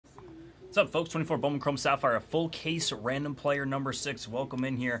What's up, folks? 24 Bowman Chrome Sapphire, a full case random player number 6. Welcome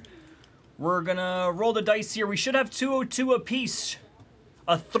in here. We're gonna roll the dice here. We should have 202 apiece.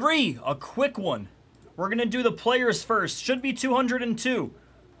 A 3, a quick one. We're gonna do the players first. Should be 202.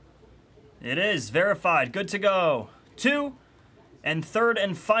 It is verified. Good to go. 2, and third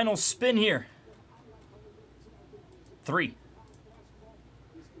and final spin here. 3.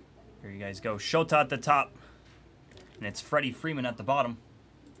 Here you guys go. Shota at the top, and it's Freddie Freeman at the bottom.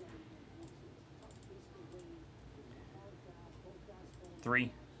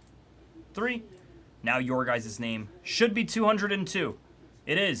 3. Now your guys' name should be 202.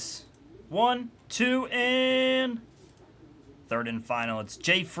 It is 1, 2, and third and final. It's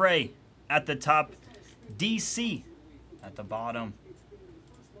Jay Frey at the top, DC at the bottom.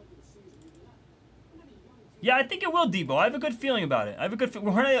 Yeah, I think it will, Debo. I have a good feeling about it. I have a good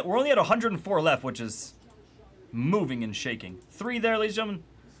feeling. We're only at 104 left, which is moving and shaking. 3 there, ladies and gentlemen.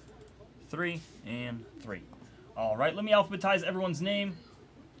 3 and 3. All right, let me alphabetize everyone's name.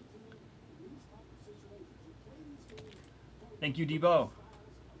 Thank you, Debo.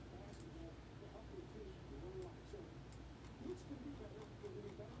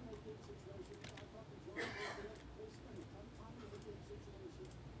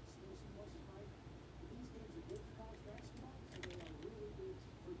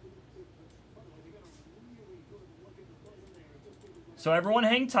 So everyone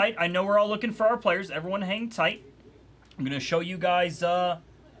hang tight. I know we're all looking for our players. Everyone hang tight. I'm going to show you guys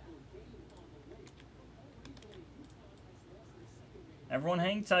everyone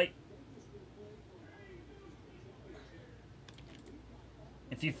hang tight.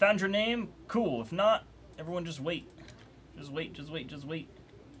 If you found your name, cool. If not, everyone just wait. Just wait.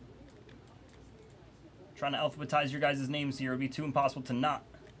 Trying to alphabetize your guys' names here. It would be too impossible to not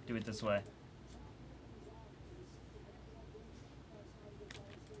do it this way.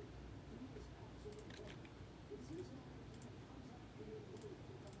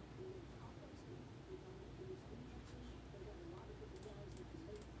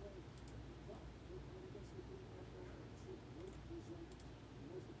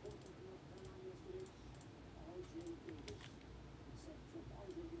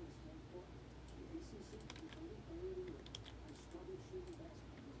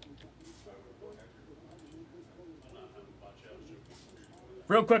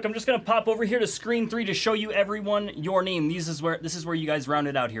 Real quick, I'm just gonna pop over here to screen 3 to show you everyone your name. This is where you guys round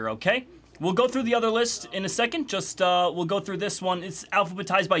it out here, okay? We'll go through the other list in a second. Just we'll go through this one. It's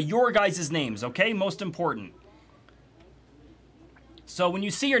alphabetized by your guys' names, okay? Most important. So when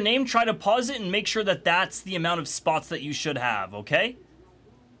you see your name, try to pause it and make sure that that's the amount of spots that you should have, okay?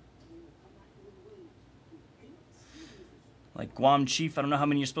 Like Guam Chief, I don't know how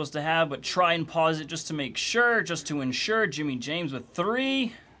many you're supposed to have, but try and pause it just to make sure, just to ensure. Jimmy James with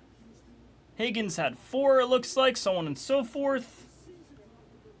 3. Higgins had 4, it looks like, so on and so forth.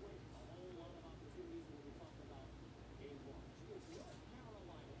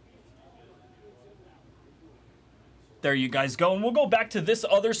 There you guys go, and we'll go back to this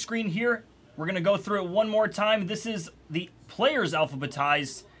other screen here. We're going to go through it one more time. This is the players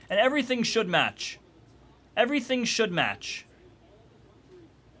alphabetized, and everything should match. Everything should match.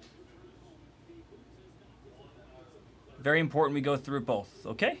 Very important we go through both,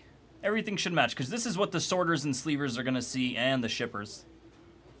 okay? Everything should match, because this is what the sorters and sleevers are going to see, and the shippers.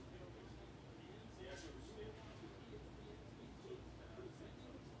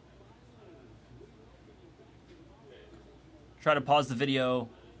 Try to pause the video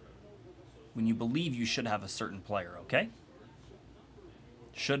when you believe you should have a certain player, okay?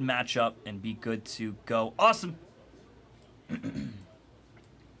 Should match up and be good to go. Awesome.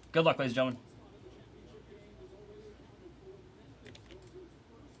 Good luck, ladies and gentlemen.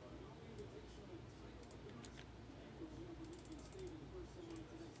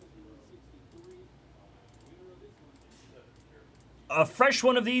 A fresh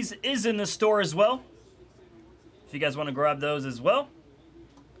one of these is in the store as well. If you guys want to grab those as well.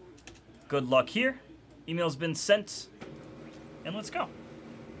 Good luck here. Email's been sent. And let's go.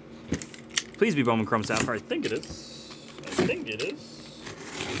 Please be Bowman Chrome Sapphire. I think it is.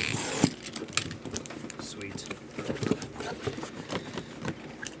 Sweet.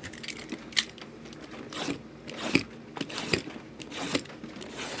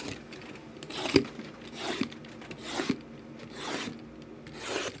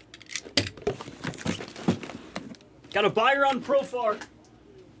 Got a buyer on Profar.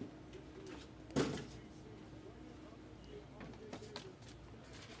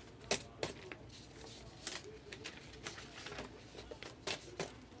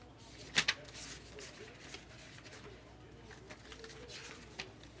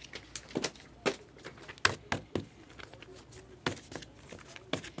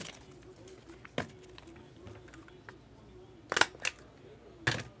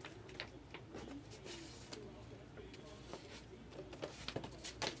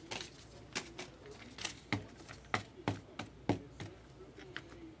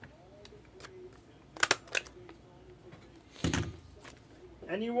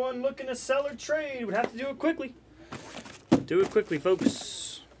 Anyone looking to sell or trade would have to do it quickly. Do it quickly,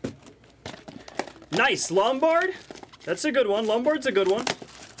 folks. Nice. Lombard. That's a good one. Lombard's a good one.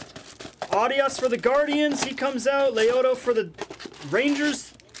 Audios for the Guardians. He comes out. Leoto for the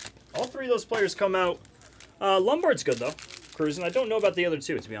Rangers. All three of those players come out. Lombard's good, though. Cruising. I don't know about the other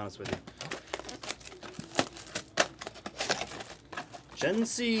two, to be honest with you.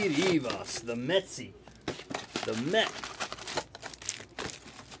 Jensi Rivas. The Metsi. The Met.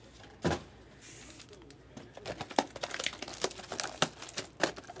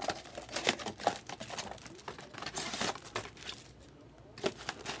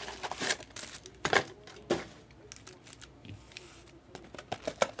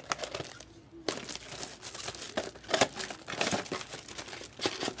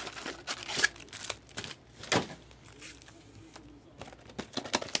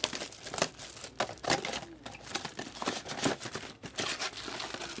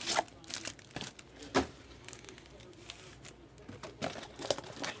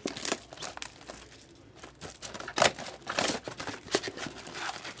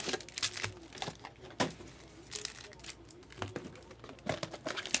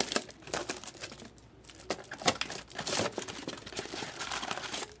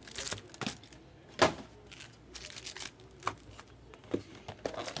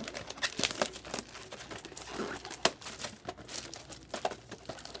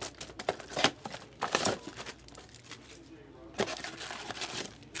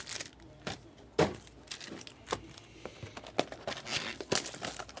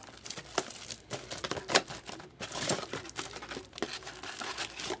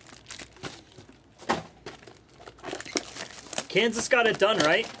 Kansas got it done,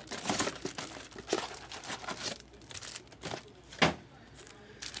 right?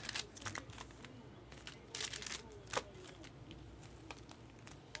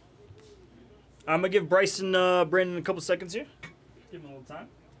 I'm going to give Bryson Brandon a couple seconds here. Give him a little time.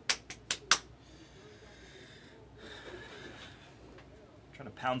 Trying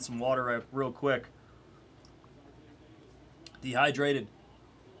to pound some water out real quick. Dehydrated.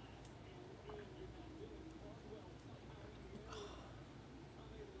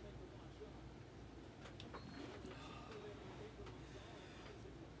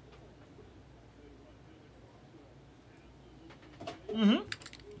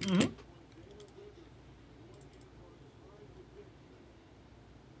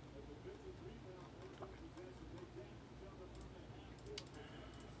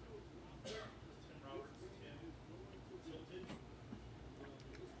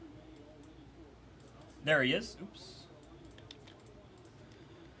 There he is. Oops.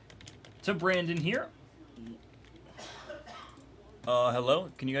 To Brandon here. Hello?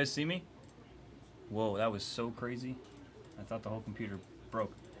 Can you guys see me? Whoa, that was so crazy. I thought the whole computer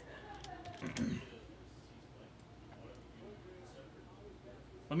broke.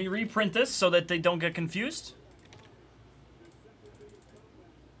 Let me reprint this so that they don't get confused.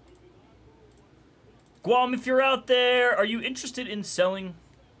 Guam, if you're out there, are you interested in selling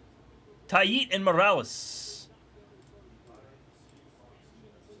Tayit and Morales?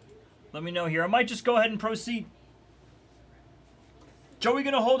 Let me know here. I might just go ahead and proceed. Joey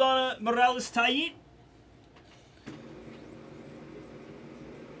gonna hold on to Morales Tayit?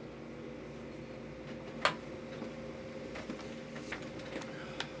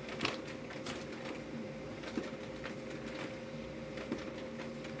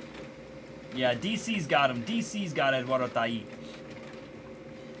 Yeah, DC's got him. DC's got Eduardo Tayit.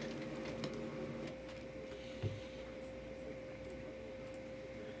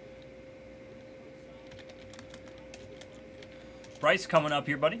 Bryce coming up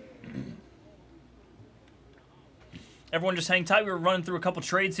here, buddy. Everyone just hang tight. We were running through a couple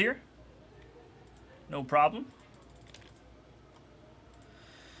trades here. No problem.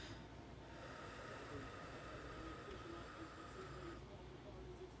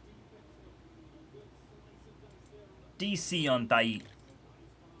 DC on Tayit.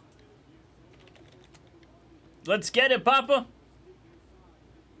 Let's get it, Papa.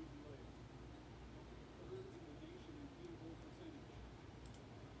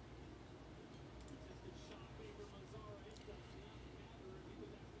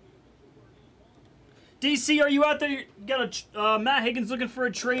 DC, are you out there? You got a Matt Higgins looking for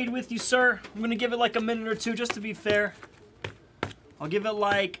a trade with you, sir. I'm going to give it like a minute or two just to be fair. I'll give it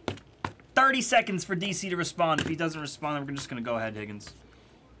like 30 seconds for DC to respond. If he doesn't respond, we're just going to go ahead, Higgins.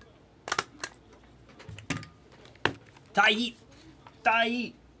 Tayit.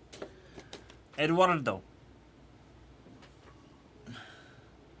 Tayit. Eduardo.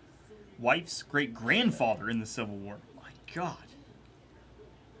 Wife's great-grandfather in the Civil War. My God.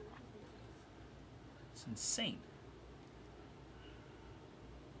 insane.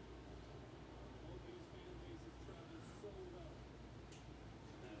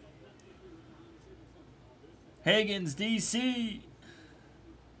 Higgins, DC.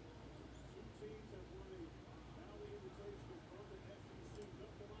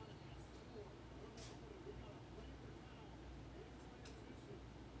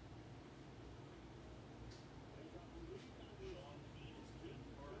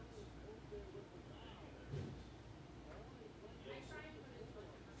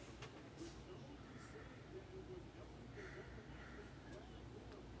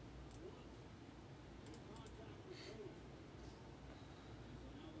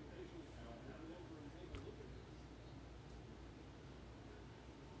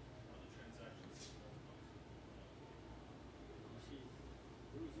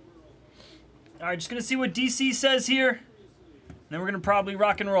 All right, just going to see what DC says here. Then we're going to probably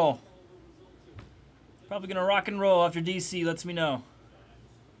rock and roll. Probably going to rock and roll after DC lets me know.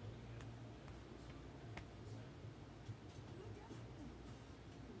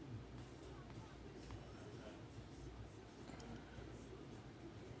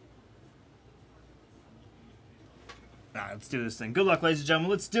 All right, let's do this thing. Good luck, ladies and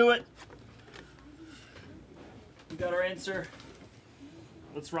gentlemen. Let's do it. We got our answer.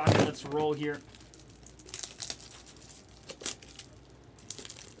 Let's rock it. Let's roll here.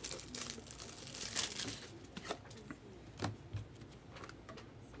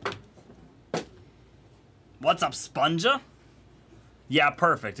 What's up, Sponja? Yeah,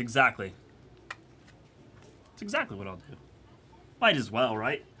 perfect. Exactly. That's exactly what I'll do. Might as well,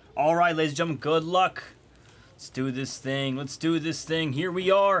 right? All right, ladies and gentlemen, good luck. Let's do this thing. Let's do this thing. Here we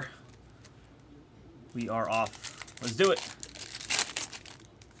are. We are off. Let's do it.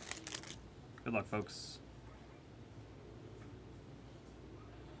 Good luck, folks.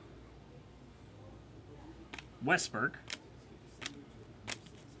 Westberg.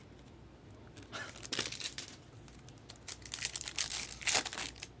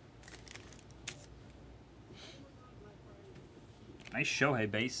 Nice Shohei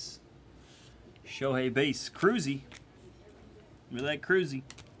base. Shohei base. Cruzy. We like Cruzy.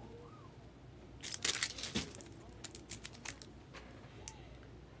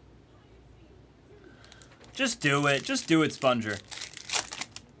 Just do it. Just do it, Sponger.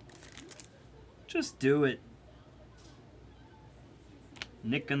 Just do it.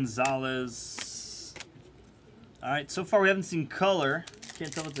 Nick Gonzalez. Alright, so far we haven't seen color.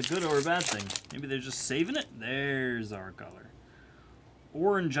 Can't tell if it's a good or a bad thing. Maybe they're just saving it. There's our color.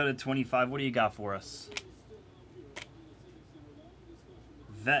 Orange out of 25. What do you got for us?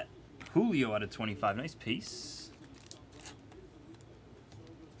 Vet. Julio out of 25. Nice piece.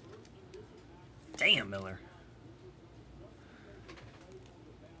 Damn, Miller.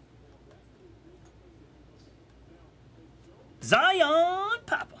 Zion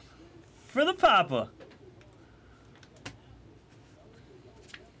Papa. For the Papa.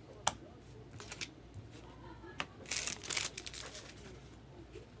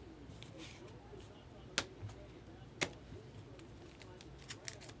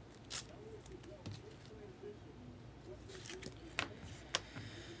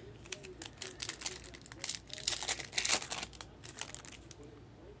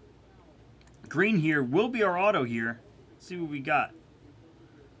 Green here will be our auto here. Let's see what we got.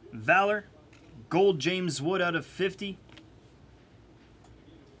 Valor. Gold James Wood out of 50.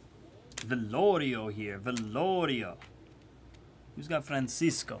 Velorio here. Velorio. Who's got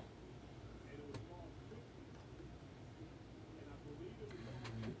Francisco?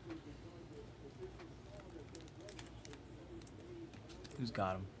 Who's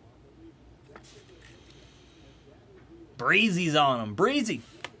got him? Breezy's on him. Breezy.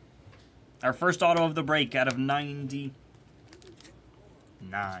 Our first auto of the break out of 99.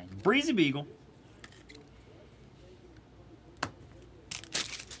 Breezy Beagle.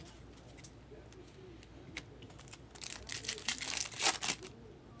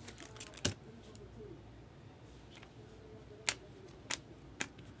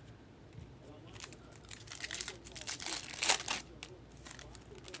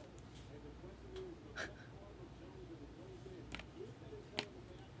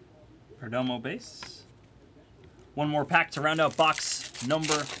 Perdomo base. One more pack to round out box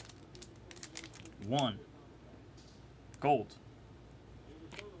number 1. Gold.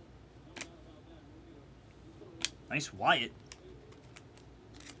 Nice Wyatt.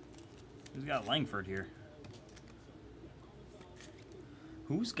 Who's got Langford here?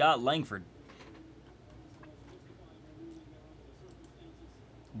 Who's got Langford?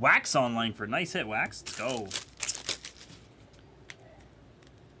 Wax on Langford. Nice hit, Wax. Let's go.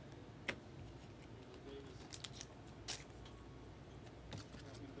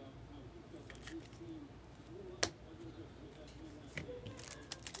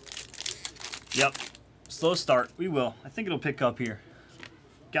 Yep. Slow start. We will. I think it'll pick up here.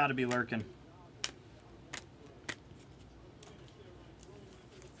 Gotta be lurking.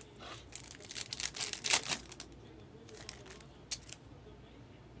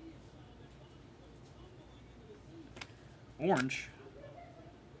 Orange.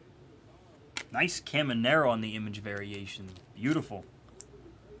 Nice Caminero on the image variation. Beautiful.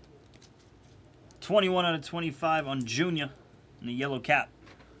 21 out of 25 on Junior in the yellow cap.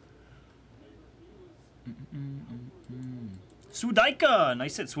 Sudaika.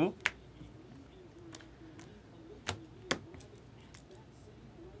 Nice hit, Swoo.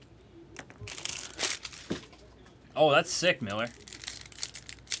 Oh, that's sick, Miller.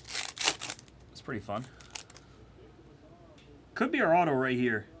 That's pretty fun. Could be our auto right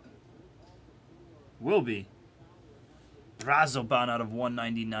here. Will be. Razoban out of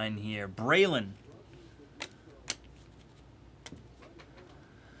 199 here. Braylon.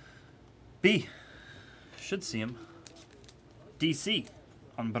 B. Should see him. DC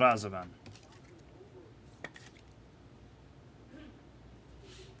on Brazoban.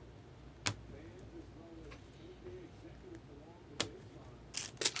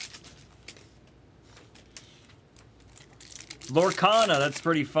 Lorcana, that's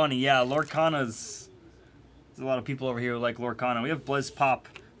pretty funny. Yeah, Lorcana's... There's a lot of people over here who like Lorcana. We have Blizz Pop.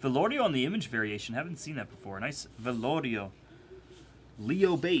 Velorio on the image variation. Haven't seen that before. Nice Velorio.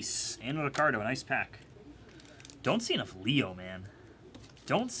 Leo base. And Ricardo. Nice pack. Don't see enough Leo, man.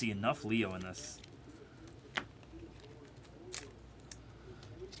 Don't see enough Leo in this.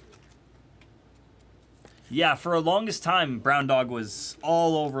 Yeah, for a longest time, Brown Dog was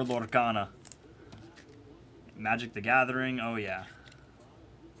all over Lorcana. Magic the Gathering, oh yeah.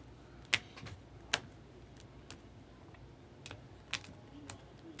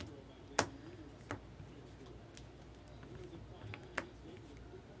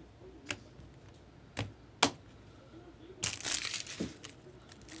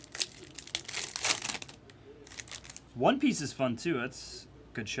 One Piece is fun too, that's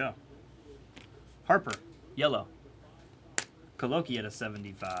a good show. Harper, yellow. Koloki at a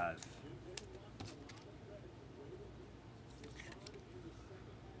 75.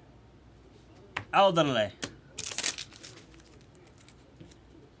 Alderley.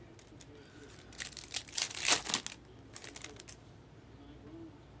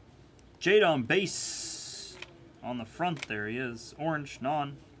 Jade on base. On the front, there he is. Orange,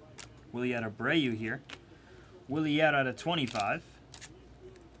 non. Willietta Abreu here. Willietta at a 25.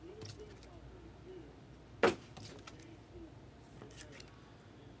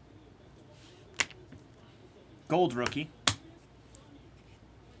 Gold rookie.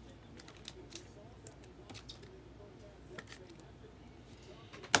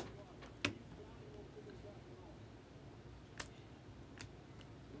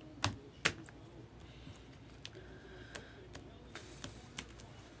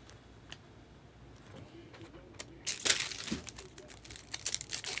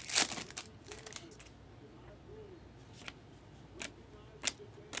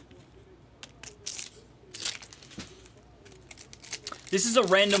 This is a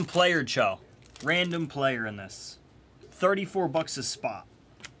random player, Cho. Random player in this. 34 bucks a spot.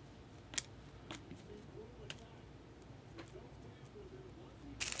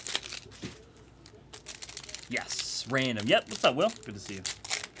 Yes, random. Yep, what's up, Will? Good to see you.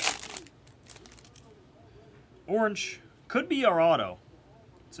 Orange. Could be our auto.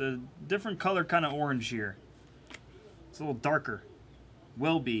 It's a different color kind of orange here. It's a little darker.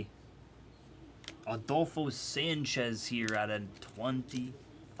 Will be. Adolfo Sanchez here at a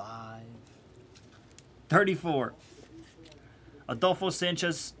 25. 34. Adolfo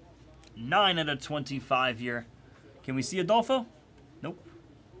Sanchez, 9 out of 25 here. Can we see Adolfo? Nope.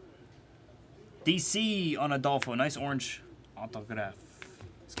 DC on Adolfo. Nice orange autograph.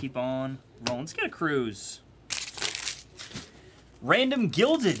 Let's keep on rolling. Let's get a cruise. Random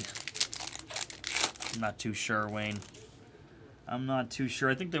gilded. I'm not too sure, Wayne. I'm not too sure.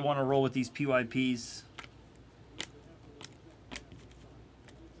 I think they want to roll with these PYPs.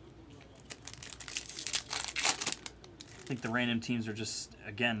 I think the random teams are just,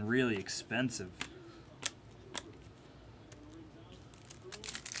 again, really expensive.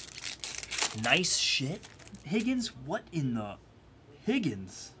 Nice shit. Higgins? What in the...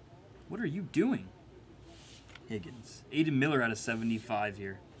 Higgins? What are you doing? Higgins. Aiden Miller out of 75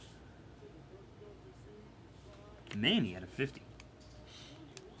 here. Manny out of 50.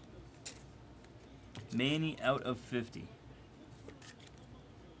 Manny out of 50.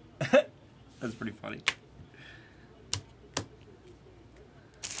 That's pretty funny.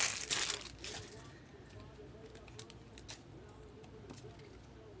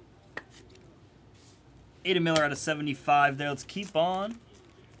 Ada Miller out of 75 there. Let's keep on.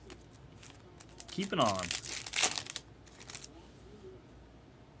 Keeping on.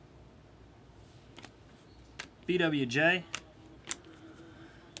 BWJ.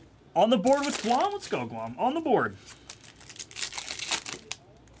 On the board with Guam. Let's go, Guam. On the board.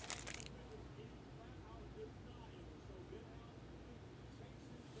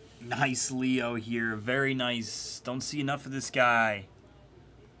 Nice Leo here. Very nice. Don't see enough of this guy.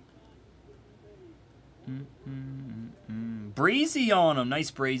 Breezy on him.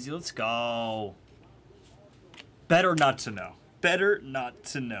 Nice Breezy. Let's go. Better not to know. Better not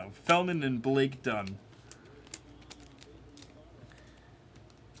to know. Feldman and Blake Dunn.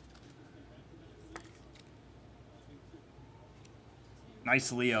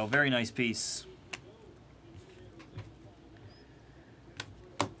 Nice Leo. Very nice piece.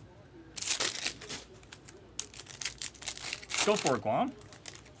 Go for it, Guam.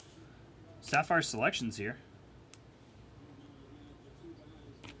 Sapphire selections here.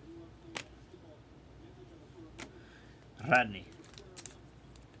 Radney.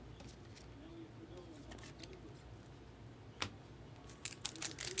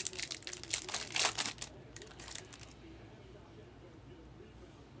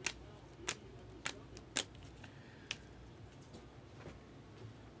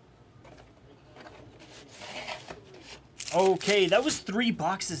 Okay, that was 3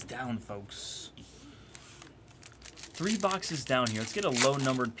 boxes down, folks. 3 boxes down here. Let's get a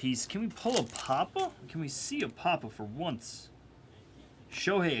low-numbered piece. Can we pull a Papa? Can we see a Papa for once?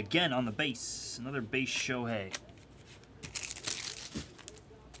 Shohei again on the base. Another base Shohei.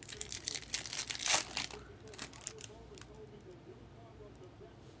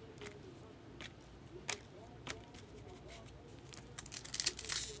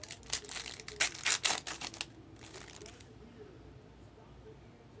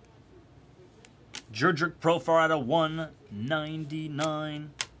 Jurdrick Profile out of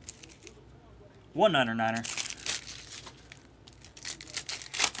 199. 199er.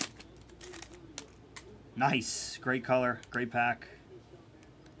 Nice. Great color. Great pack.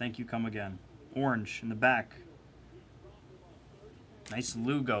 Thank you. Come again. Orange in the back. Nice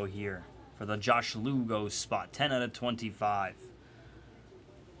Lugo here for the Josh Lugo spot. 10 out of 25.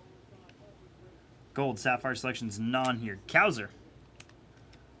 Gold Sapphire selections non here. Kowser.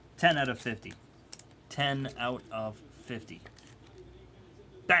 10 out of 50. 10 out of 50.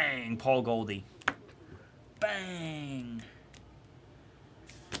 Bang, Paul Goldie. Bang.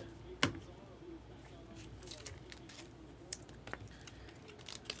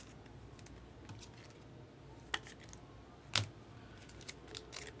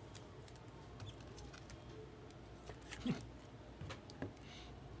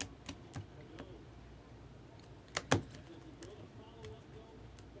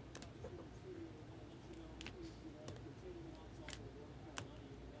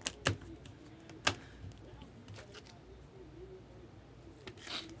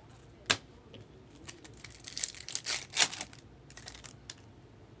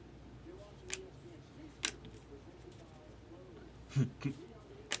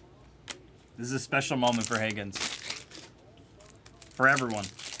 This is a special moment for Higgins. For everyone.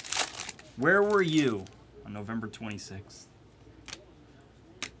 Where were you on November 26th?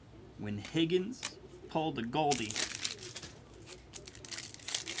 When Higgins pulled the Goldie.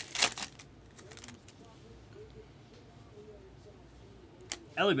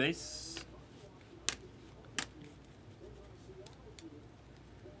 Ellie base.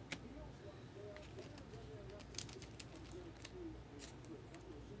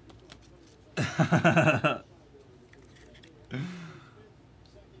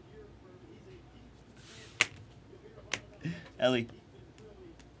 Ellie.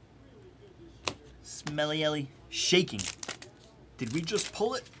 Smelly Ellie. Shaking. Did we just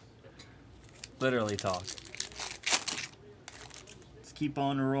pull it? Literally talk. Let's keep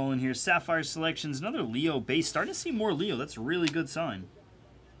on rolling here. Sapphire selections. Another Leo base. Starting to see more Leo. That's a really good sign.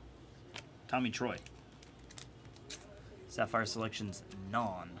 Tommy Troy. Sapphire selections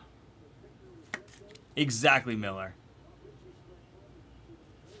non. Exactly, Miller.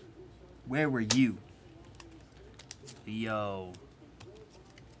 Where were you? Leo.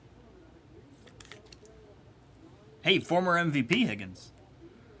 Hey, former MVP Higgins.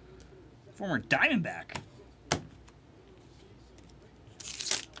 Former Diamondback.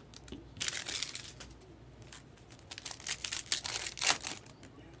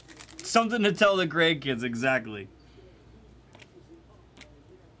 Something to tell the grandkids, exactly.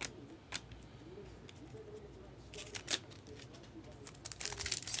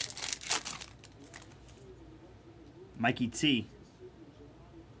 Mikey T.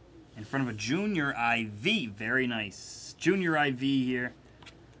 In front of a Junior IV. Very nice. Junior IV here.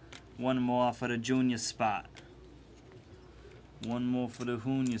 One more for the Junior spot. One more for the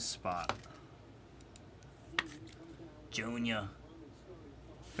Junior spot. Junior.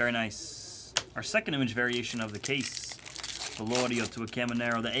 Very nice. Our second image variation of the case. Velorio to a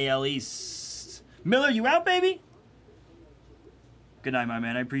Caminero. The AL East. Miller, you out, baby? Good night, my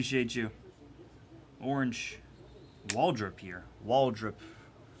man. I appreciate you. Orange. Waldrop here. Waldrop.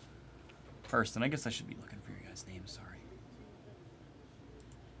 First, and I guess I should be looking for your guys' names. Sorry.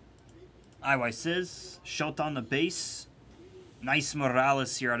 Iwisiz. Schultz on the base. Nice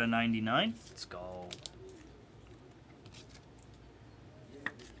Morales here out of 99. Let's go.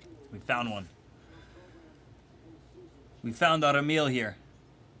 We found one. We found our Emil here.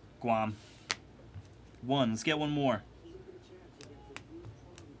 Guam. One. Let's get one more.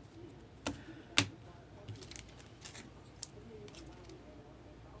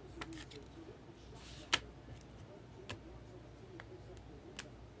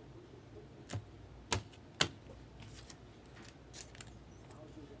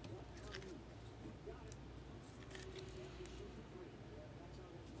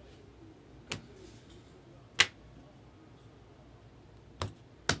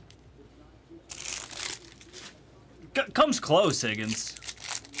 Comes close, Higgins.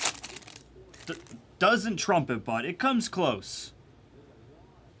 Doesn't trump it, but it comes close.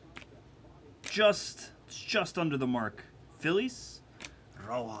 Just under the mark. Phillies.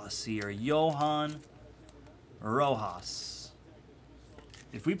 Rojas here. Johan Rojas.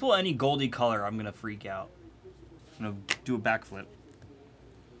 If we pull any Goldie color, I'm going to freak out. I'm going to do a backflip.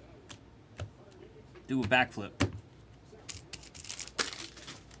 Do a backflip.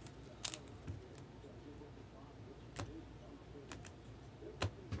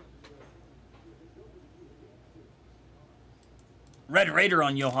 Red Raider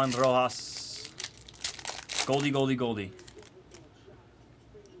on Johan Rojas. Goldie, Goldie, Goldie.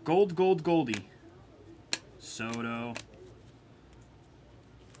 Gold, gold, Goldie. Soto.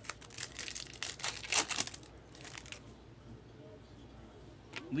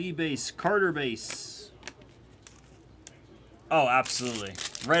 Lee base. Carter base. Oh, absolutely.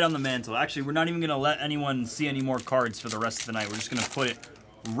 Right on the mantle. Actually, we're not even going to let anyone see any more cards for the rest of the night. We're just going to put it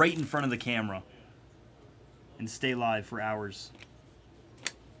right in front of the camera. And stay live for hours.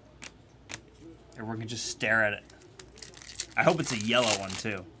 Everyone can just stare at it. I hope it's a yellow one,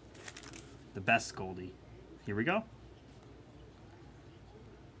 too. The best Goldie. Here we go.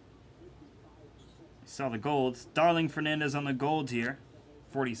 Saw the gold. Darling Fernandez on the gold here.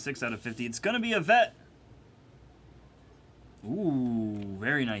 46 out of 50. It's going to be a vet. Ooh,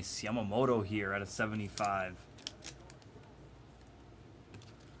 very nice. Yamamoto here out of 75.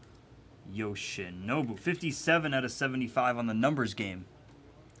 Yoshinobu. 57 out of 75 on the numbers game.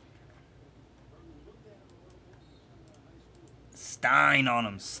 Stein on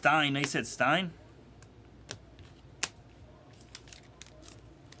him. Stein. Nice hit, Stein.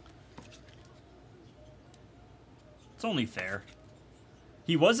 It's only fair.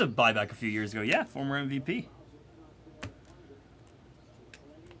 He was a buyback a few years ago. Yeah, former MVP.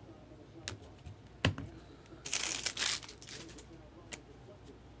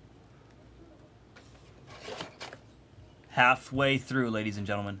 Halfway through, ladies and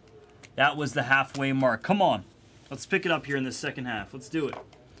gentlemen. That was the halfway mark. Come on. Let's pick it up here in the second half. Let's do it.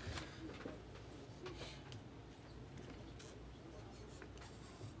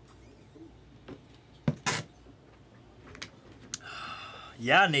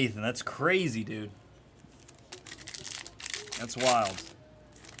 Yeah, Nathan, that's crazy, dude. That's wild.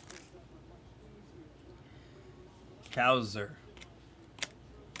 Kowser.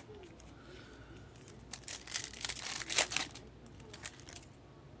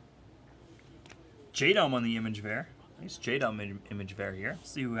 J-Dome on the image ver. Nice J-Dome image ver here.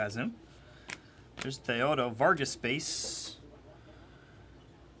 Let's see who has him. There's Theodo. Vargas base.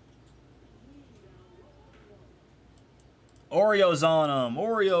 Oreos on him.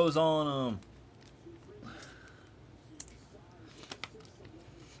 Oreos on him.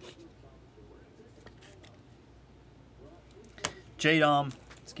 J-Dome.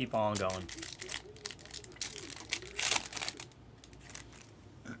 Let's keep on going.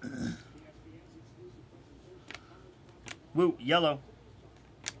 Woo, yellow.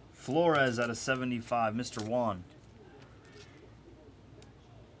 Flores out of 75. Mr. Juan.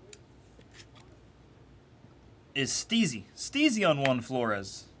 Is Steezy. Steezy on one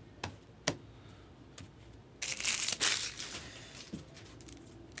Flores.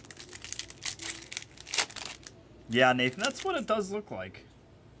 Yeah, Nathan, that's what it does look like.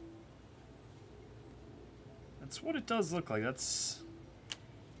 That's what it does look like. That's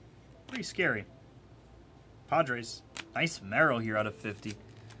Pretty scary. Padres. Nice Merrill here out of 50.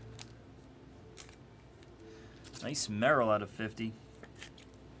 Nice Merrill out of 50.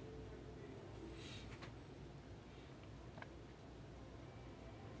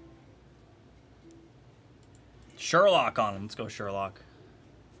 Sherlock on him. Let's go, Sherlock.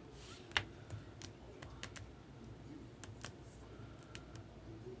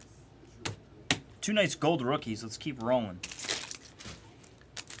 Two nice gold rookies. Let's keep rolling.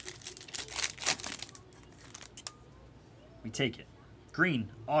 We take it. Green,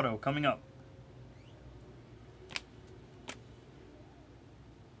 auto, coming up.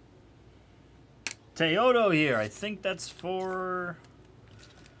 Teodo here. I think that's for...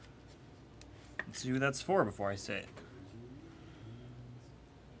 Let's see who that's for before I say it.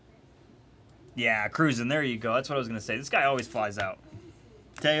 Yeah, cruising. There you go. That's what I was going to say. This guy always flies out.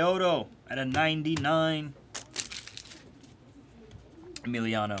 Teodo at a 99.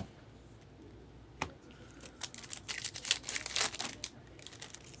 Emiliano.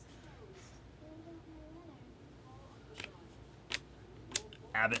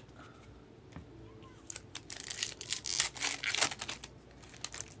 Abbott.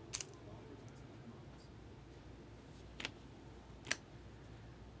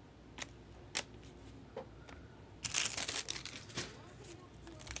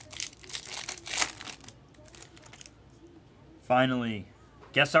 Finally,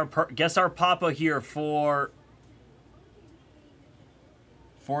 guess our Papa here for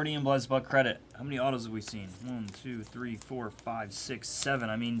 40 and Bloodspot credit. How many autos have we seen? 1, 2, 3, 4, 5, 6, 7.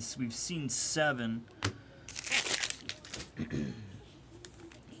 I mean, we've seen 7.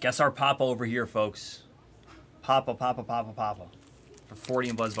 Guess our Papa over here, folks. Papa. For 40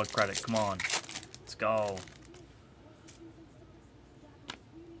 and Bloodspot credit. Come on. Let's go.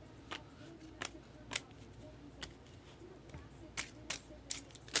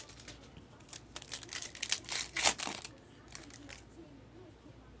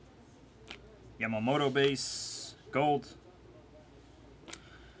 Yamamoto base, gold.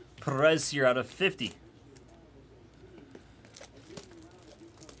 Perez here out of 50.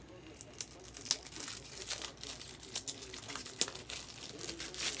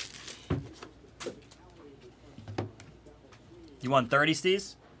 You want 30,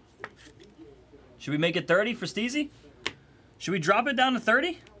 Steez? Should we make it 30 for Steezy? Should we drop it down to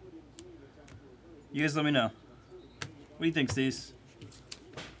 30? You guys let me know. What do you think, Steez?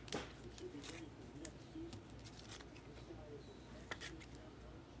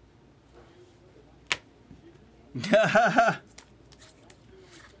 That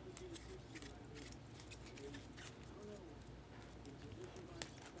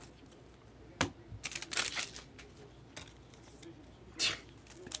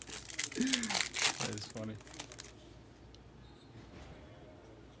is funny.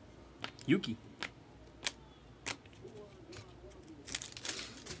 Yuki.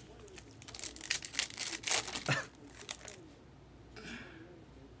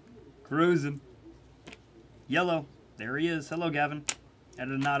 Cruising. Yellow. There he is. Hello, Gavin.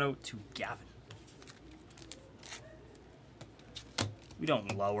 Arenado to Gavin. We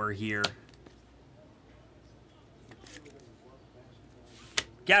don't lower here.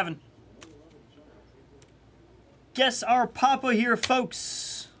 Gavin. Guess our Papa here,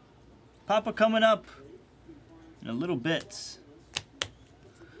 folks. Papa coming up in a little bit.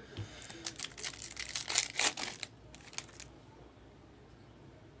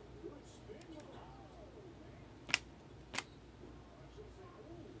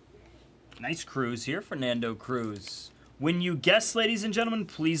 Nice Cruz here, Fernando Cruz. When you guess, ladies and gentlemen,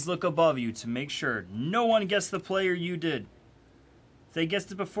 please look above you to make sure no one guessed the player you did. If they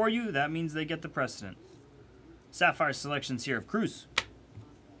guessed it before you, that means they get the precedent. Sapphire selections here of Cruz.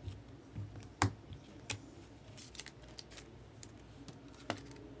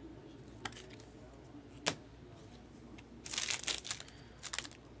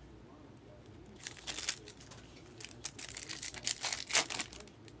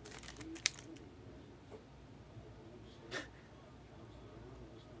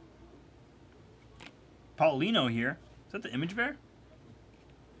 Paulino here. Is that the image bear?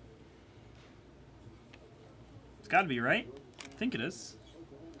 It's got to be, right? I think it is.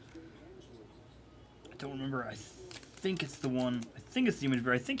 I don't remember. I think it's the one. I think it's the image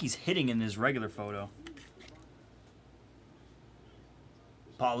bear. I think he's hitting in his regular photo.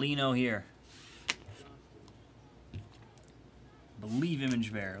 Paulino here. I believe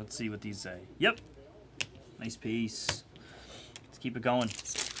image bear. Let's see what these say. Yep. Nice piece. Let's keep it going.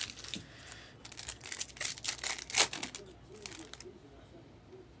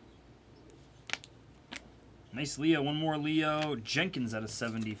 Nice Leo. One more Leo. Jenkins at a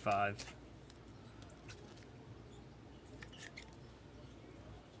 75.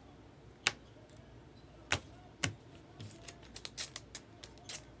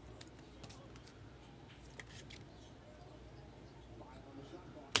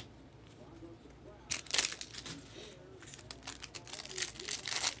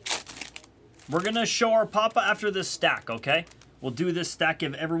 We're going to show our Papa after this stack, okay? We'll do this stack,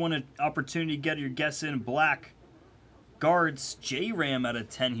 give everyone an opportunity to get your guess in. Black guards, J-Ram out of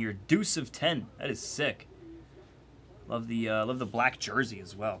 10 here. Deuce of 10. That is sick. Love the black jersey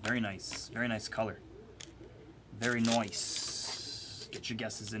as well. Very nice. Very nice color. Very nice. Get your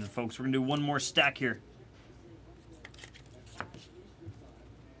guesses in, folks. We're going to do one more stack here.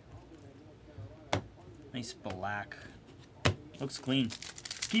 Nice black. Looks clean.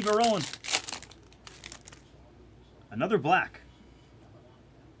 Keep it rolling. Another black.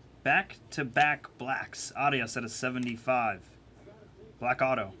 Back-to-back blacks. Adios at a 75. Black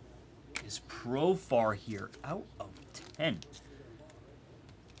auto. Is Profar here out of 10.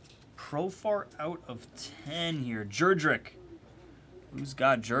 Profar out of 10 here. Jerdrick. Who's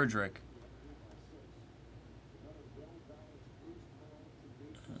got Jerdrick?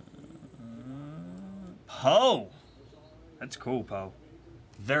 Poe. That's cool, Poe.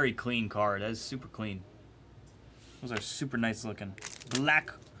 Very clean card. That is super clean. Those are super nice looking.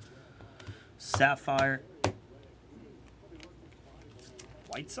 Black Sapphire.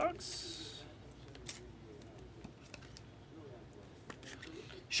 White Sox?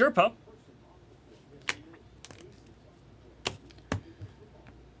 Sure, Poe.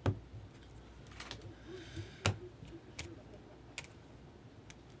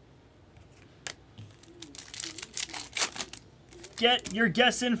 Get your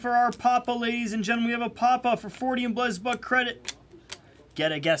guess in for our Papa, ladies and gentlemen. We have a Papa for 40 and Buzzbuck credit.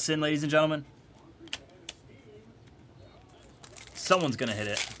 Get a guess in, ladies and gentlemen. Someone's going to hit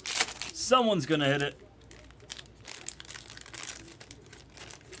it. Someone's going to hit it.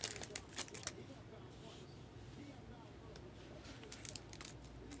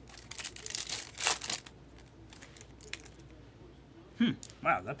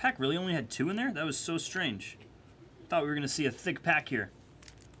 Wow, that pack really only had 2 in there? That was so strange. Thought we were going to see a thick pack here.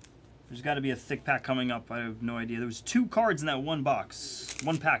 There's got to be a thick pack coming up. I have no idea. There was 2 cards in that one box.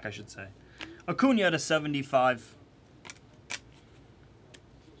 One pack, I should say. Acuna at a 75.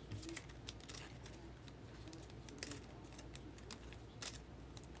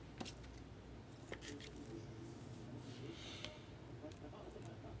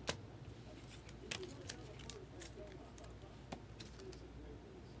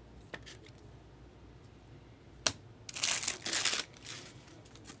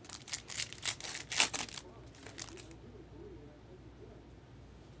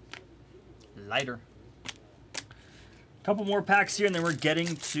 Lighter. Couple more packs here, and then we're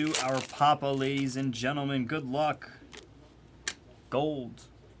getting to our Papa, ladies and gentlemen. Good luck. Gold.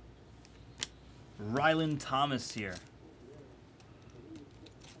 Rylan Thomas here.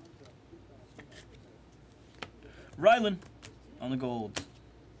 Rylan on the gold.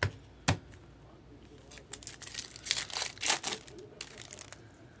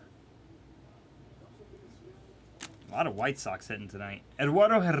 A lot of White Sox hitting tonight.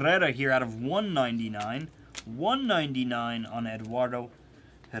 Eduardo Herrera here out of 199. 199 on Eduardo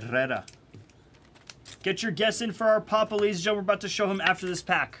Herrera. Get your guess in for our Papa, ladies and gentlemen. We're about to show him after this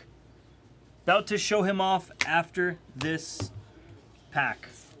pack. About to show him off after this pack.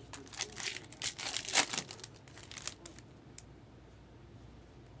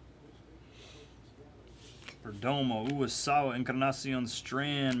 Perdomo, Uwasawa, Encarnacion,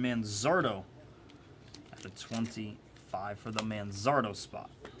 Strand, Manzardo. The 25 for the Manzardo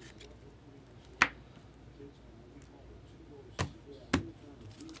spot.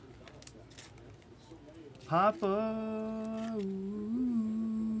 Papa.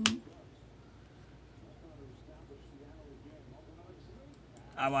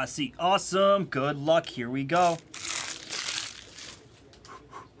 I see. Awesome. Good luck. Here we go.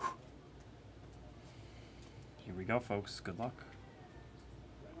 Here we go, folks. Good luck.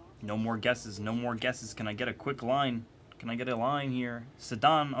 No more guesses. No more guesses. Can I get a quick line? Can I get a line here?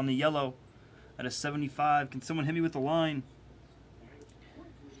 Sedan on the yellow at a 75. Can someone hit me with the line?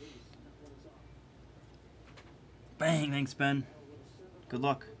 Bang. Thanks, Ben. Good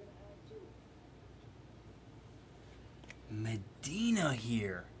luck. Medina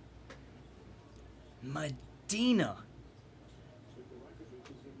here. Medina.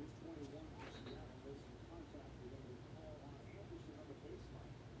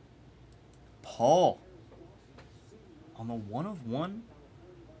 Paul on the 1/1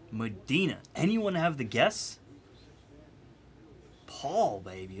 Medina. Anyone have the guess? Paul,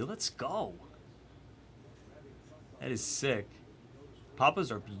 baby. Let's go. That is sick.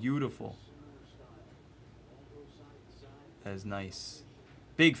 Papas are beautiful. That is nice.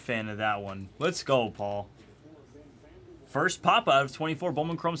 Big fan of that one. Let's go, Paul. First Papa out of 24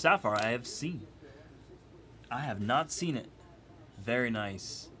 Bowman Chrome Sapphire I have seen. I have not seen it. Very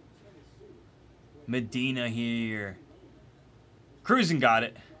nice. Medina here. Cruising got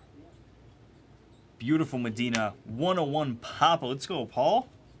it. Beautiful Medina. 101 Papa. Let's go, Paul.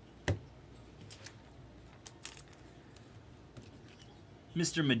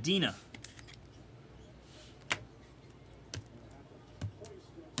 Mr. Medina.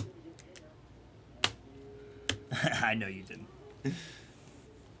 I know you didn't. Let's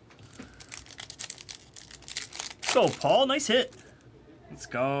go, Paul. Nice hit. Let's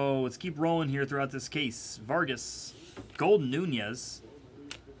go. Let's keep rolling here throughout this case. Vargas. Gold Nunez.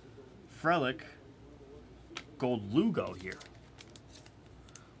 Frelick. Gold Lugo here.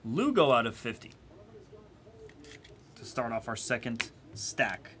 Lugo out of 50. To start off our second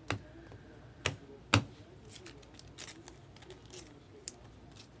stack.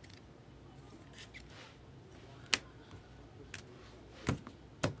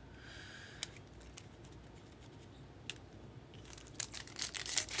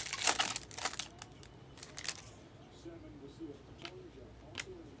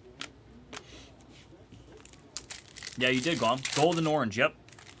 Yeah, you did, Glom. Gold and orange, yep.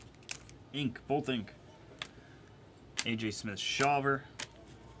 Ink, both ink. AJ Smith, Shaver.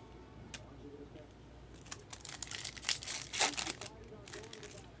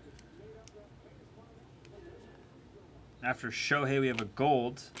 After Shohei, we have a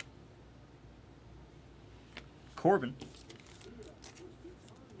gold. Corbin.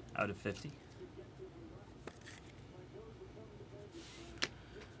 Out of 50.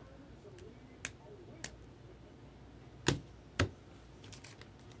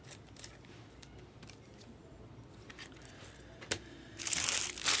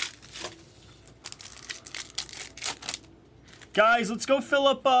 Guys, let's go fill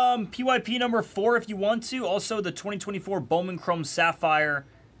up PYP number 4 if you want to. Also, the 2024 Bowman Chrome Sapphire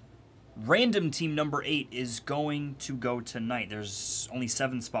random team number 8 is going to go tonight. There's only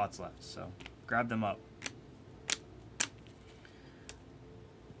 7 spots left, so grab them up.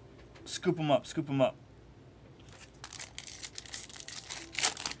 Scoop them up, scoop them up.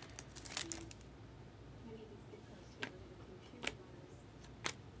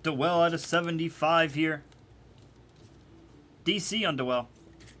 Dwell out of 75 here. DC on Dwell.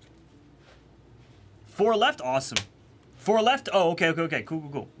 4 left? Awesome. 4 left? Oh, okay.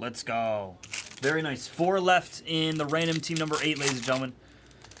 Cool. Let's go. Very nice. 4 left in the random team number 8, ladies and gentlemen.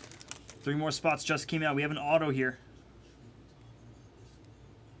 3 more spots just came out. We have an auto here.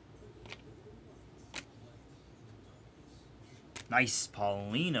 Nice.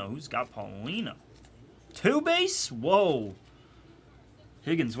 Paulino. Who's got Paulino? 2 base? Whoa.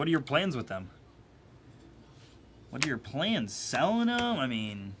 Higgins, what are your plans with them? What are your plans? Selling them? I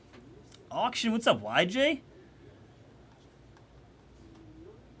mean, auction? What's up, YJ?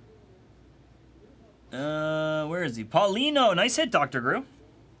 Where is he? Paulino. Nice hit, Dr. Grew.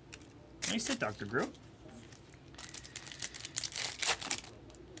 Nice hit, Dr. Grew.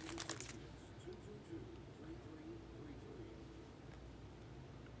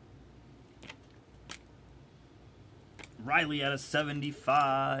 Riley out of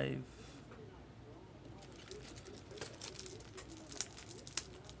 75.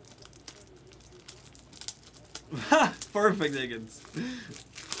 Perfect, Higgins.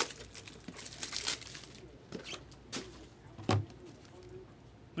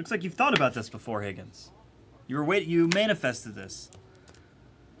 Looks like you've thought about this before, Higgins. You manifested this.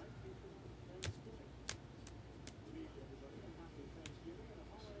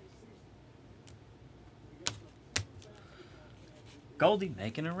 Goldie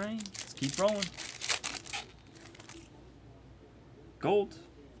making it rain. Let's keep rolling. Gold.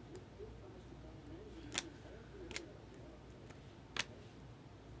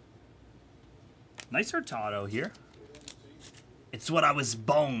 Nice Hurtado here. It's what I was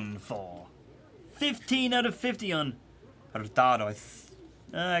born for. 15 out of 50 on Hurtado.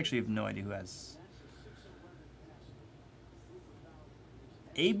 I actually have no idea who has.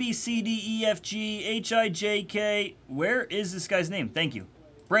 A, B, C, D, E, F, G, H, I, J, K. Where is this guy's name? Thank you.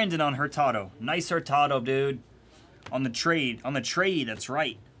 Brandon on Hurtado. Nice Hurtado, dude. On the trade. On the trade, that's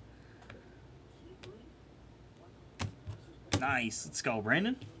right. Nice. Let's go,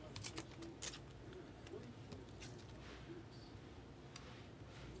 Brandon.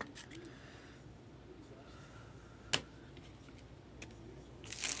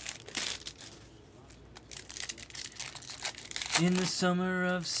 In the summer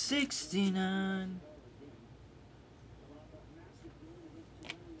of '69.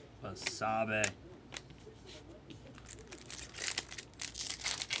 Wasabi.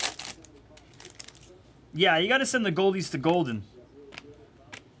 Yeah, you gotta send the goldies to golden.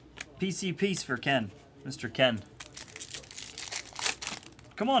 PC piece for Ken. Mr. Ken.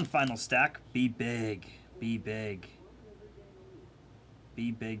 Come on, final stack. Be big. Be big.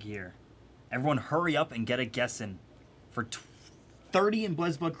 Be big here. Everyone hurry up and get a guess in. For 30 in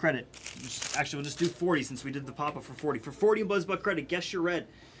Blizzbug credit. Actually, we'll just do 40 since we did the pop-up for 40. For 40 in Blizzbug credit, guess your red.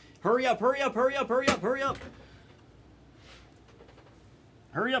 Hurry up, hurry up, hurry up, hurry up, hurry up.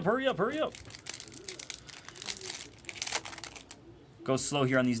 Hurry up, hurry up, hurry up. Go slow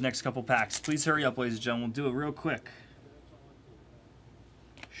here on these next couple packs. Please hurry up, ladies and gentlemen. We'll do it real quick.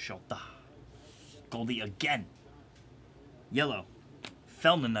 Shota. Goldie again. Yellow.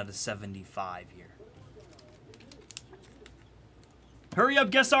 Feldman at a 75 here. Hurry up,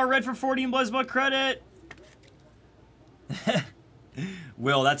 guess our red for 40 in Blizzbug credit.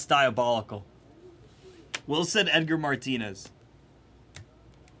 Will, that's diabolical. Will said Edgar Martinez.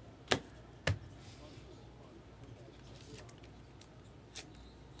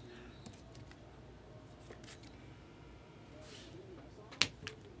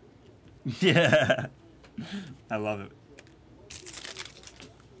 Yeah. I love it.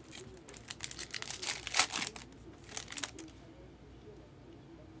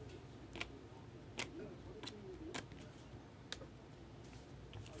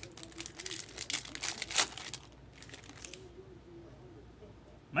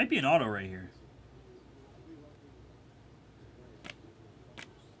 Might be an auto right here.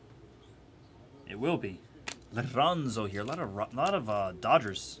 It will be. Lorenzo here. A lot of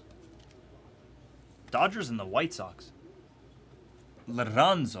Dodgers. Dodgers and the White Sox.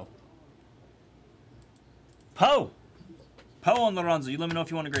 Lorenzo. Poe. Poe on Lorenzo. You let me know if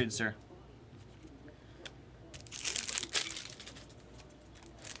you want to grade it, sir.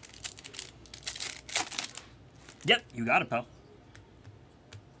 Yep, you got it, Poe.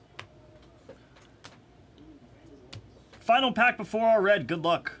 Final pack before our red. Good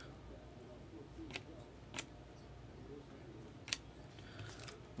luck.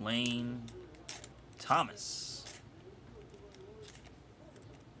 Lane Thomas.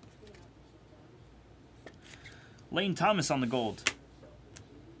 Lane Thomas on the gold.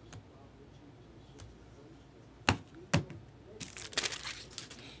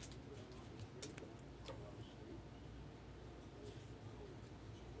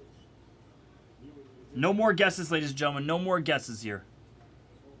 No more guesses, ladies and gentlemen. No more guesses here.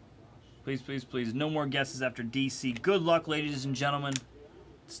 Please, please, please. No more guesses after DC. Good luck, ladies and gentlemen.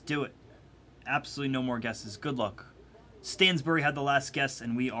 Let's do it. Absolutely no more guesses. Good luck. Stansbury had the last guess,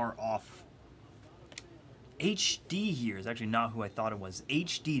 and we are off. HD here is actually not who I thought it was.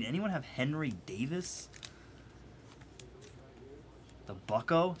 HD. Did anyone have Henry Davis? The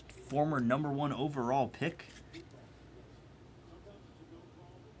Bucko? Former #1 overall pick?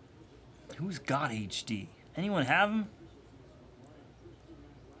 Who's got HD? Anyone have him?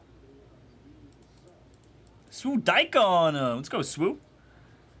 Swoo Dyke on him. Let's go, Swoo.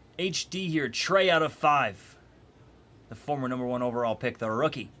 HD here. Trey out of 5. The former #1 overall pick, the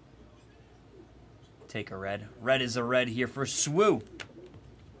rookie. Take a red. Red is a red here for Swoo.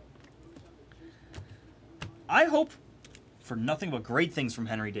 I hope for nothing but great things from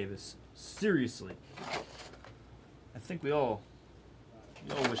Henry Davis. Seriously. I think we all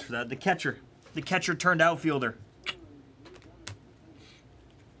wish for that. The catcher. The catcher turned outfielder.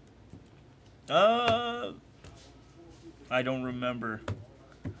 I don't remember.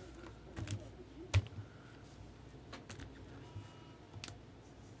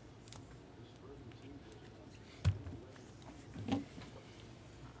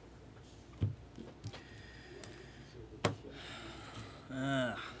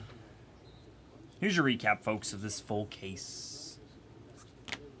 Here's your recap, folks, of this full case.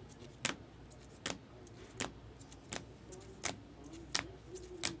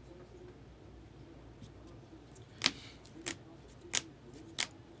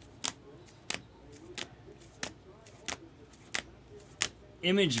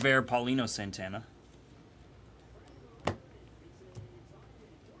 Image Ver Paulino Santana.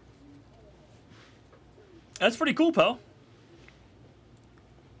 That's pretty cool, Poe.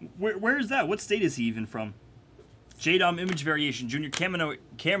 Where is that? What state is he even from? J-Dom image variation. Junior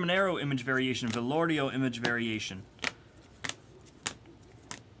Caminero image variation. Velorio image variation.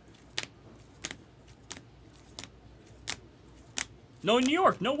 No, New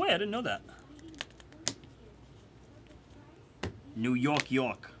York. No way. I didn't know that. New York,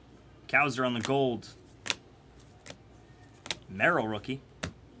 York. Cows are on the gold. Merrill rookie.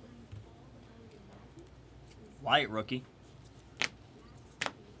 Wyatt rookie.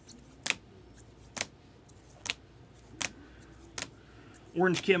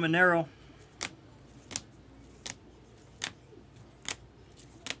 Orange Caminero.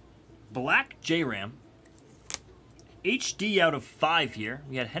 Black J-Ram. HD out of 5 here.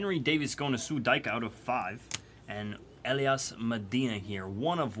 We had Henry Davis going to Sudaika out of 5. And Elias Medina here.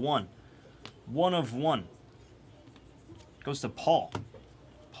 1 of 1. 1 of 1. Goes to Paul.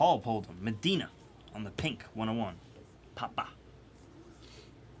 Paul pulled him. Medina on the pink. 101. Papa.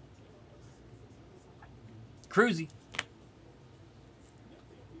 Cruzy.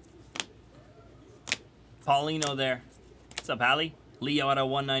 Paulino there. What's up, Hallie? Leo out of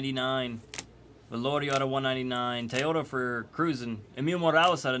 199. Velorio out of 199. Toyota for cruising. Emil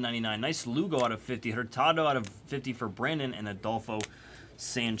Morales out of 99. Nice Lugo out of 50. Hurtado out of 50 for Brandon. And Adolfo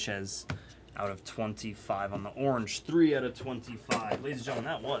Sanchez out of 25 on the orange. 3 out of 25. Ladies and gentlemen,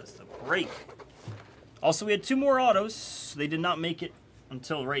 that was the break. Also, we had 2 more autos. They did not make it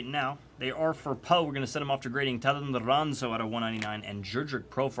until right now. They are for Poe. We're going to send them off to grading. Tadan Ranzo out of 199. And Jurdric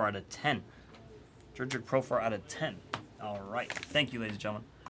Profar out of 10. Jurdric Profar out of 10. All right. Thank you, ladies and gentlemen.